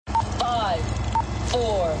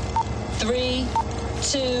4, 3,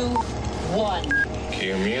 2, 1.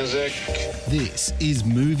 Cue music. This is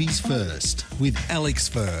Movies First with Alex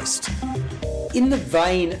First. In the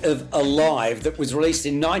vein of Alive that was released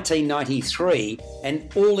in 1993 and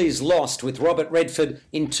All Is Lost with Robert Redford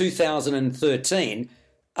in 2013,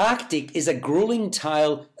 Arctic is a grueling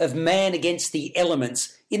tale of man against the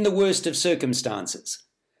elements in the worst of circumstances.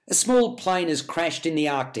 A small plane has crashed in the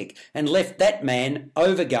Arctic and left that man,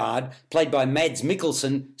 Overgaard, played by Mads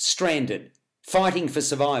Mikkelsen, stranded, fighting for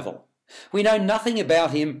survival. We know nothing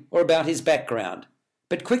about him or about his background,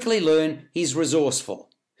 but quickly learn he's resourceful.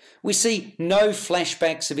 We see no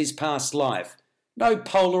flashbacks of his past life, no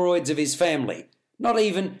Polaroids of his family, not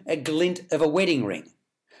even a glint of a wedding ring.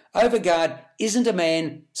 Overgaard isn't a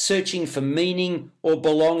man searching for meaning or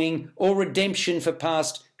belonging or redemption for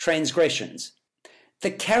past transgressions. The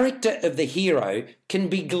character of the hero can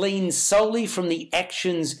be gleaned solely from the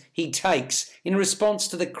actions he takes in response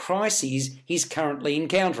to the crises he's currently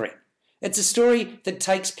encountering. It's a story that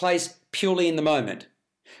takes place purely in the moment.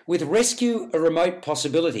 With rescue a remote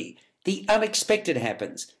possibility, the unexpected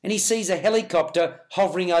happens and he sees a helicopter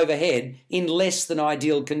hovering overhead in less than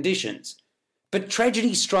ideal conditions. But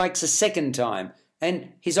tragedy strikes a second time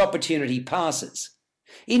and his opportunity passes.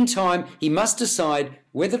 In time, he must decide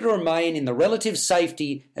whether to remain in the relative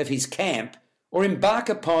safety of his camp or embark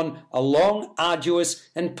upon a long, arduous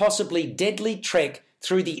and possibly deadly trek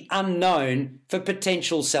through the unknown for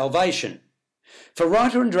potential salvation. For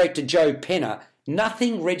writer and director Joe Penner,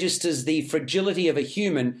 nothing registers the fragility of a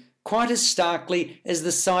human quite as starkly as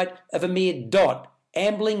the sight of a mere dot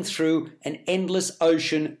ambling through an endless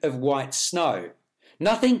ocean of white snow.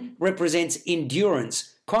 Nothing represents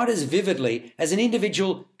endurance quite as vividly as an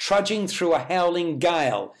individual trudging through a howling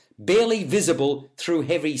gale, barely visible through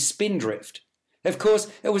heavy spindrift. Of course,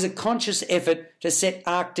 it was a conscious effort to set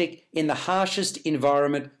Arctic in the harshest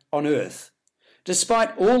environment on Earth.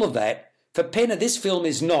 Despite all of that, for Penner, this film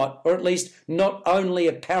is not, or at least not only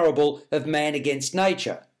a parable of man against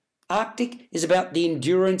nature. Arctic is about the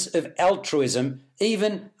endurance of altruism,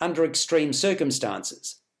 even under extreme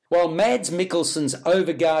circumstances. While Mads Mikkelsen's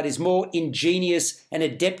Overgaard is more ingenious and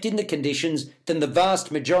adept in the conditions than the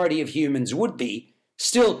vast majority of humans would be,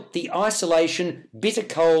 still the isolation, bitter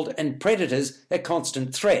cold and predators are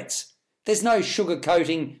constant threats. There's no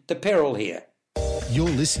sugarcoating the peril here. You're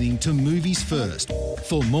listening to Movies First.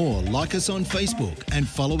 For more, like us on Facebook and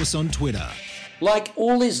follow us on Twitter. Like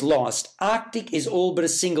All Is Lost, Arctic is all but a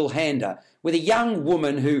single-hander, with a young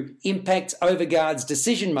woman who impacts Overgaard's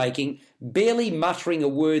decision-making barely muttering a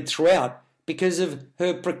word throughout because of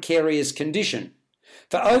her precarious condition.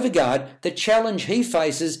 For Overgaard, the challenge he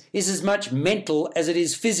faces is as much mental as it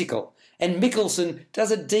is physical, and Mikkelsen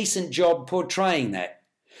does a decent job portraying that.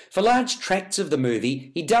 For large tracts of the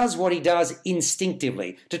movie, he does what he does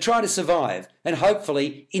instinctively to try to survive and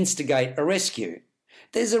hopefully instigate a rescue.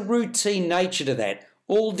 There's a routine nature to that,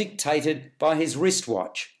 all dictated by his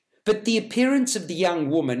wristwatch. But the appearance of the young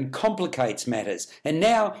woman complicates matters, and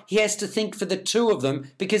now he has to think for the two of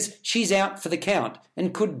them because she's out for the count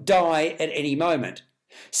and could die at any moment.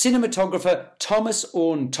 Cinematographer Thomas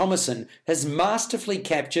Orne Thomason has masterfully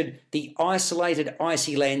captured the isolated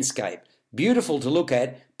icy landscape, beautiful to look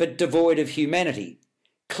at but devoid of humanity.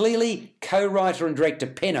 Clearly, co-writer and director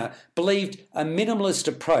Penner believed a minimalist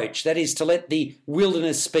approach, that is to let the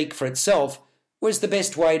wilderness speak for itself, was the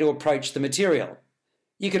best way to approach the material.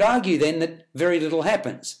 You could argue then that very little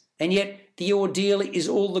happens, and yet the ordeal is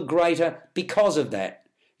all the greater because of that.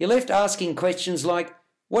 You're left asking questions like,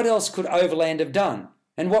 what else could Overland have done?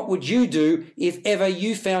 And what would you do if ever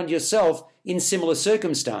you found yourself in similar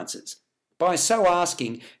circumstances? By so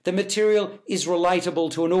asking, the material is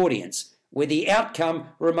relatable to an audience, where the outcome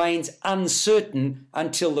remains uncertain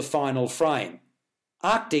until the final frame.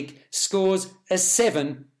 Arctic scores a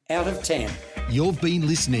 7 out of 10. You've been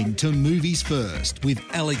listening to Movies First with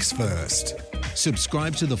Alex First.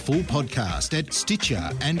 Subscribe to the full podcast at Stitcher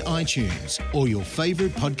and iTunes or your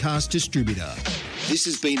favourite podcast distributor. This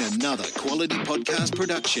has been another quality podcast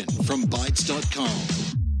production from Bytes.com.